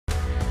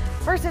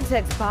First at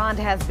 6, bond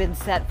has been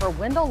set for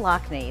Wendell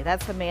Lockney.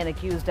 That's the man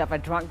accused of a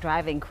drunk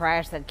driving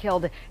crash that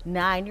killed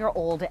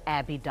 9-year-old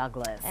Abby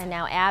Douglas. And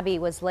now Abby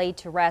was laid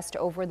to rest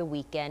over the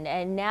weekend,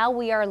 and now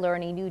we are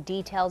learning new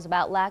details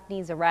about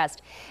Lockney's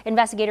arrest.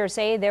 Investigators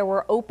say there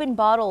were open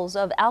bottles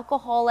of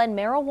alcohol and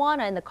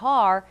marijuana in the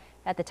car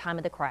at the time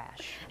of the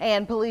crash.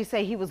 And police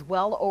say he was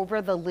well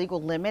over the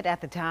legal limit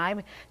at the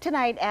time.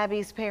 Tonight,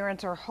 Abby's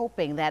parents are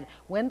hoping that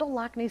Wendell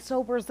Lockney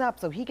sobers up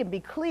so he can be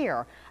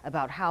clear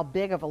about how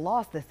big of a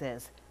loss this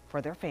is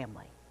for their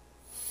family.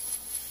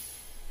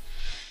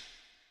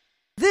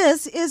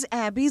 This is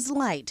Abby's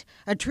Light,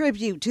 a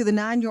tribute to the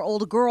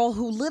 9-year-old girl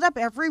who lit up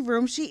every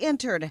room she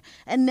entered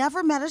and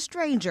never met a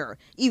stranger,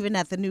 even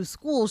at the new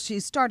school she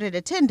started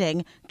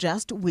attending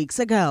just weeks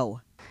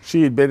ago.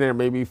 She had been there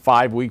maybe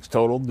 5 weeks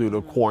total due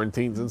to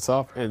quarantines and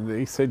stuff, and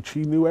they said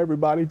she knew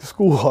everybody at the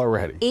school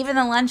already. Even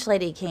the lunch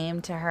lady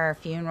came to her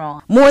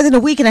funeral. More than a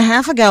week and a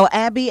half ago,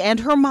 Abby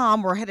and her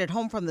mom were headed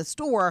home from the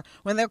store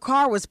when their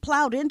car was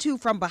plowed into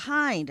from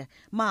behind.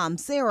 Mom,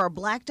 Sarah,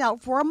 blacked out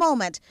for a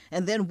moment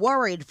and then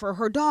worried for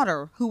her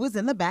daughter, who was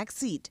in the back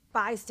seat.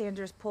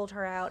 Bystanders pulled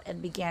her out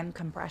and began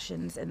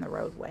compressions in the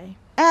roadway.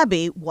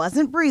 Abby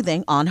wasn't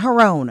breathing on her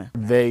own.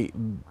 They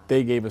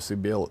gave us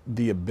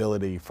the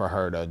ability for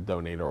her to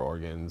donate her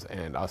organs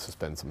and us to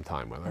spend some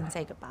time with her. And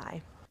say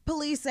goodbye.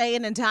 Police say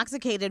an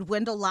intoxicated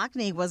Wendell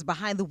Lockney was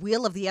behind the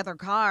wheel of the other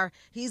car.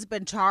 He's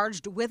been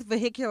charged with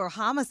vehicular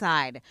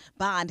homicide.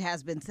 Bond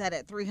has been set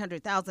at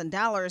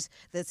 $300,000.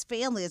 This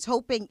family is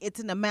hoping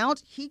it's an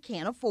amount he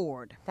can't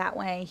afford. That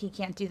way he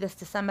can't do this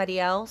to somebody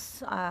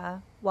else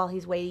while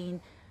he's waiting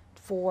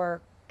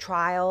for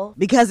trial.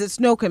 Because it's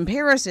no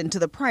comparison to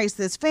the price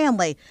this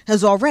family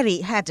has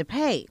already had to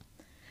pay.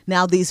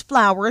 Now these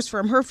flowers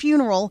from her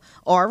funeral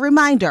are a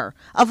reminder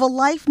of a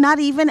life not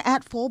even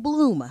at full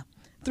bloom.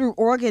 Through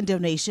organ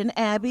donation,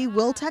 Abby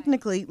will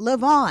technically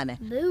live on.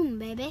 Boom,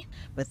 baby.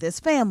 But this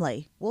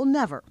family will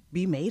never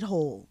be made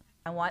whole.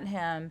 I want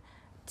him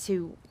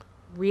to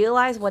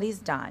realize what he's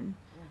done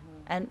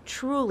and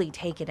truly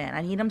take it in.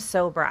 I need him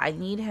sober. I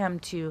need him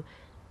to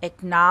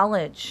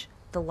acknowledge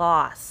the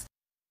loss.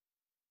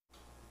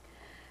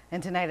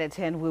 And tonight at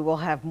 10, we will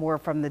have more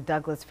from the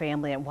Douglas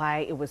family and why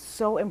it was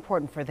so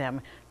important for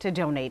them to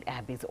donate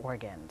Abby's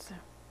organs.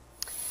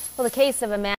 Well, the case of a man